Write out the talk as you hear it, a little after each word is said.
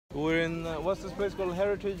We're in, what's this place called?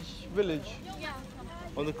 Heritage Village? Yeah.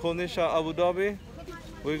 On the Corniche, Abu Dhabi.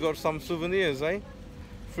 We got some souvenirs, eh?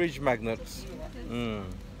 Fridge magnets.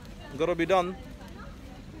 Gotta be done.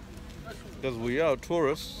 Because we are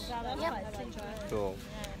tourists. Yep. So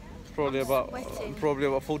it's probably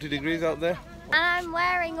about 40 degrees out there. And I'm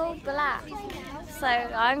wearing all black, so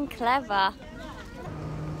I'm clever.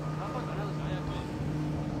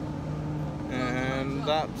 And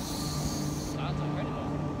that's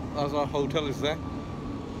our hotel is there.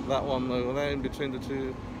 That one over there in between the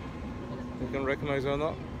two. You can recognize it or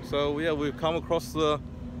not. So yeah, we've come across the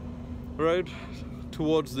road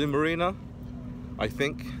towards the marina, I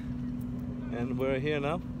think. And we're here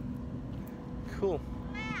now. Cool.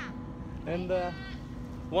 And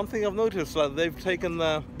one thing I've noticed, like they've taken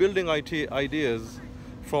the building ideas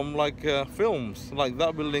from like films, like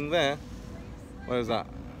that building there. Where is that?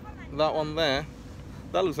 That one there.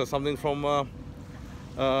 That looks like something from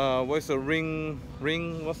where's the ring?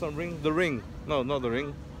 What's that ring? The Ring? No, not the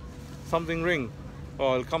Ring. Something Ring.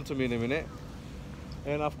 Oh, it'll come to me in a minute.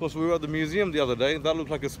 And of course, we were at the museum the other day. That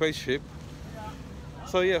looked like a spaceship.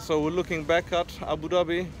 So yeah, so we're looking back at Abu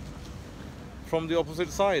Dhabi from the opposite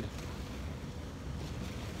side.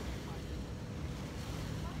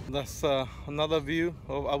 That's another view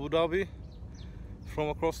of Abu Dhabi from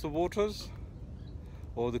across the waters,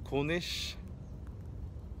 or the Corniche.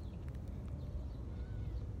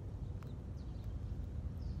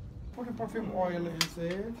 Put a perfume oil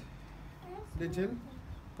inside, little.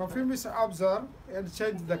 Perfume is absorb and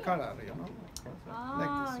change the color, you know. Oh,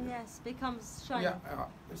 like this, yes, becomes shiny. Yeah,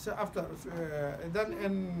 so after, then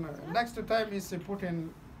in next time is put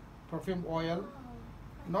in perfume oil,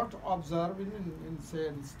 not absorb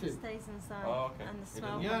inside still. Stays inside. Oh, okay. And the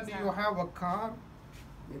smell Yeah, comes you out. have a car.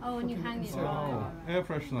 Oh, and you hang it inside. right. Air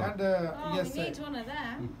freshener. And Oh, yes, we need one of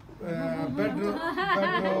them. bedroom,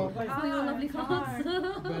 For your lovely cars.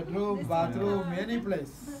 bedroom, bathroom, any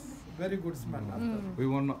place. Very good smell after. We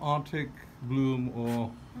want Arctic Bloom,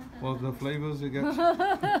 or what the flavors you get?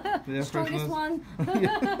 The air Strongest fresheners. one.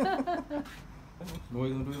 What are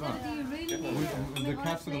you going to do with that? Do you really? The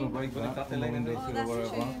cats are going to break that. Oh, that's whatever.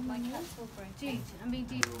 true. My cats will break. Dude, I mean,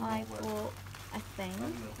 do you... I bought a thing,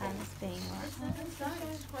 and it's being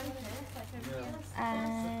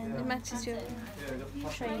and it matches your.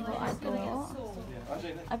 Show you what I bought.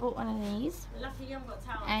 I bought one of these,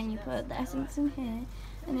 and you put the essence in here,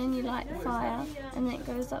 and then you light the fire, and then it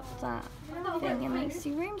goes up that thing and makes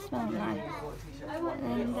your room smell nice. And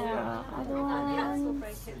then there are other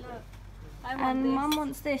ones. And Mum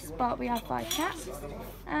wants this, but we have 5 cats,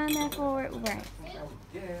 and therefore it will break.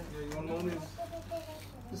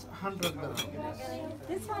 It's 100 dirham.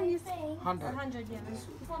 This one you see? 100. 100, yeah.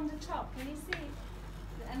 From the top, can you see?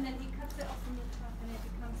 And then he cuts it off from the top and it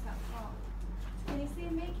becomes that part. Can you see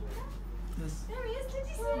him making that? Yes. There he is, did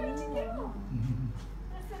you see what he did?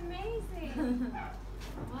 That's amazing.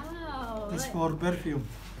 Wow. It's for perfume.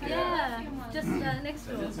 Yeah, just next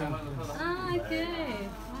door. Ah, okay.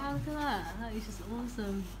 Wow, look at that. That is just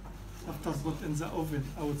awesome. After put in the oven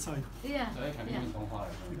outside, Yeah, yeah.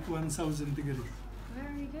 like 1000 degrees.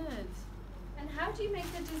 Very good. And how do you make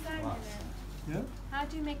the design in it? Yeah, How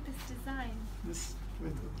do you make this design? this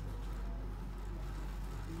wait.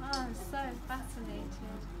 Oh, I'm so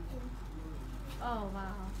fascinated. Oh,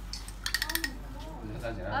 wow.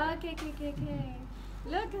 Okay, okay, okay, okay.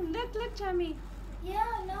 Look, Jamie.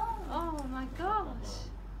 Yeah, no. Oh my gosh.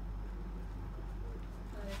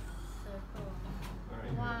 That is so cool.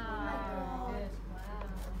 Wow.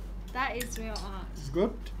 That is real art. It's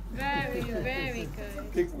good. Very, very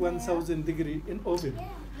good. Take 1000 degree in oven.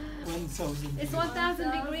 1000. It's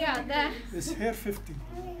 1000 degree out there. It's here 50.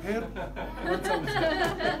 Here 1000.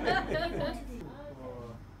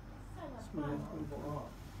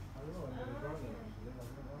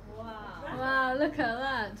 Wow, look at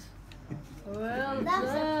that. Well That's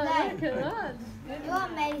done. a Look at that. You're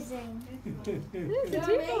amazing. Look at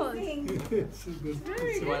teapot. It's good.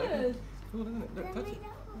 Very good. Cool, isn't it? Look, touch it.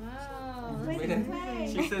 Wow.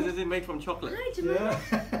 She says it's made from chocolate. Hi, Jamila.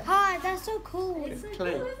 Yeah. Hi, that's so cool. It's so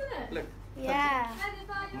Clay. cool, isn't it? Look. Yeah.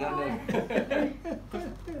 No.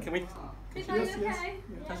 Can we Is that Yes, okay?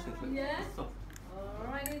 yes. touch this? Look. Yeah. It's soft.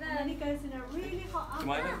 Alrighty then. He goes in a really hot Do you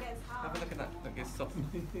mind? Look. Have a look at that. Look, it's soft.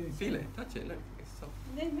 Feel it. Touch it. Look, it's soft.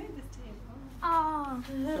 Then move this to him. Oh.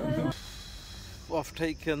 I've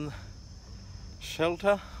taken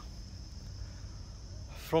shelter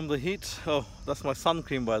from the heat. Oh, that's my sun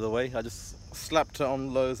cream, by the way. I just slapped it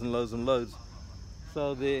on loads and loads and loads.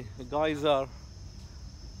 So the guys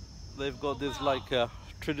they've got this like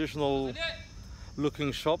traditional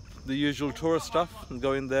looking shop, the usual tourist stuff, and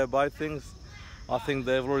go in there, buy things. I think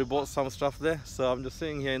they've already bought some stuff there, so I'm just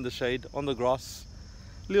sitting here in the shade on the grass.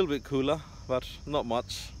 A little bit cooler, but not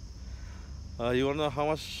much. You want to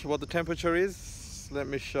know what the temperature is? Let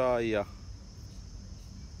me show you.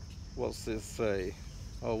 What's this say?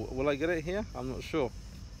 Oh, will I get it here? I'm not sure.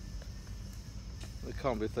 It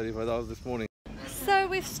can't be 35. That was this morning. So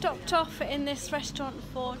we've stopped off in this restaurant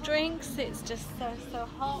for drinks. It's just so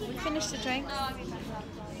hot. We finished the drinks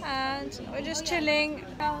and we're just chilling.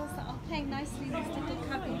 Girls are playing nicely in this little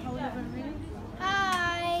cubby hole of a room.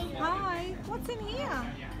 Hi. Hi. What's in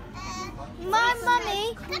here?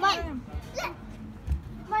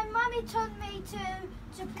 My mummy told me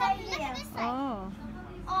to play here. Oh.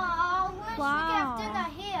 Oh, I wish we Wow. could have dinner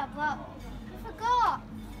here, but I forgot.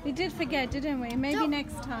 We did forget, didn't we? Maybe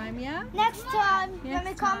next time, yeah? Next time when we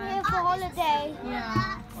Next come time. here for holiday.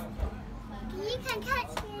 Yeah. You can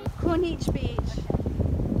catch me. Corniche Beach.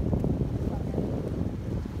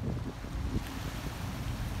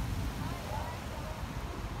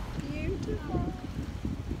 Beautiful.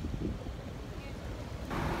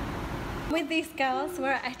 With these girls,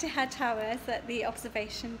 we're at Etihad Towers at the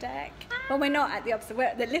observation deck. Well, we're not at we're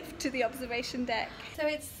at the lift to the observation deck. So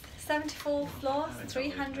it's 74 floors,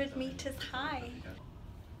 300 meters high.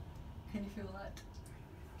 Can you feel that?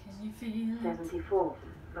 Can you feel it? 74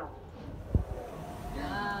 floor.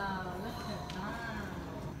 Wow, look at that.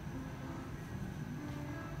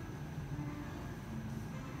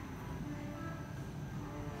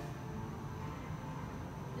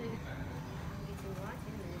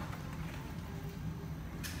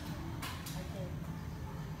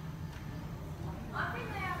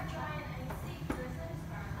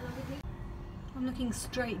 I'm looking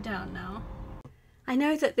straight down now. I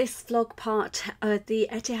know that this vlog part, the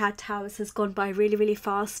Etihad Towers, has gone by really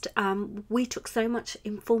fast. We took so much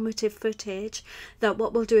informative footage that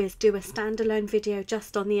what we'll do is do a standalone video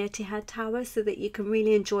just on the Etihad Towers so that you can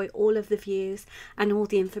really enjoy all of the views and all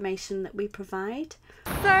the information that we provide.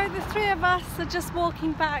 So the three of us are just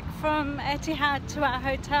walking back from Etihad to our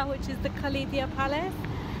hotel, which is the Khalidia Palace,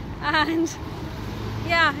 and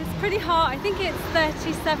yeah, it's pretty hot. I think it's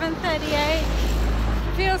 37, 38.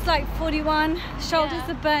 Feels like 41. Shoulders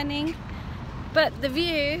are burning, but the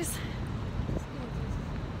views,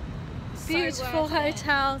 beautiful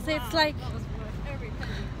hotels. It's like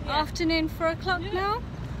afternoon, 4 o'clock now.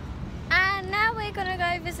 And now we're going to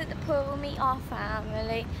go visit the pool, meet our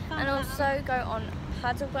family, and also go on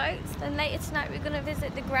paddle boats. Then later tonight we're going to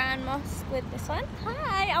visit the Grand Mosque with this one.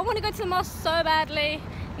 Hi, I want to go to the mosque so badly.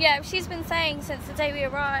 Yeah, she's been saying since the day we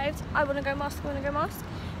arrived, I want to go mosque, I want to go mosque.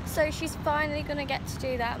 So she's finally going to get to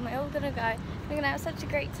do that and we're all going to go. We're going to have such a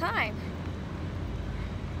great time.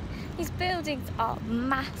 These buildings are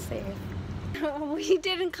massive. We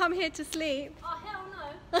didn't come here to sleep. Oh, hell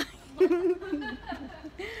no.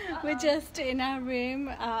 We're just in our room.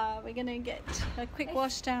 We're going to get a quick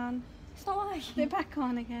wash down. It's not working. They're back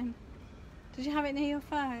on again. Did you have it near your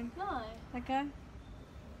phone? No. Let go.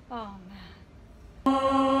 Oh man.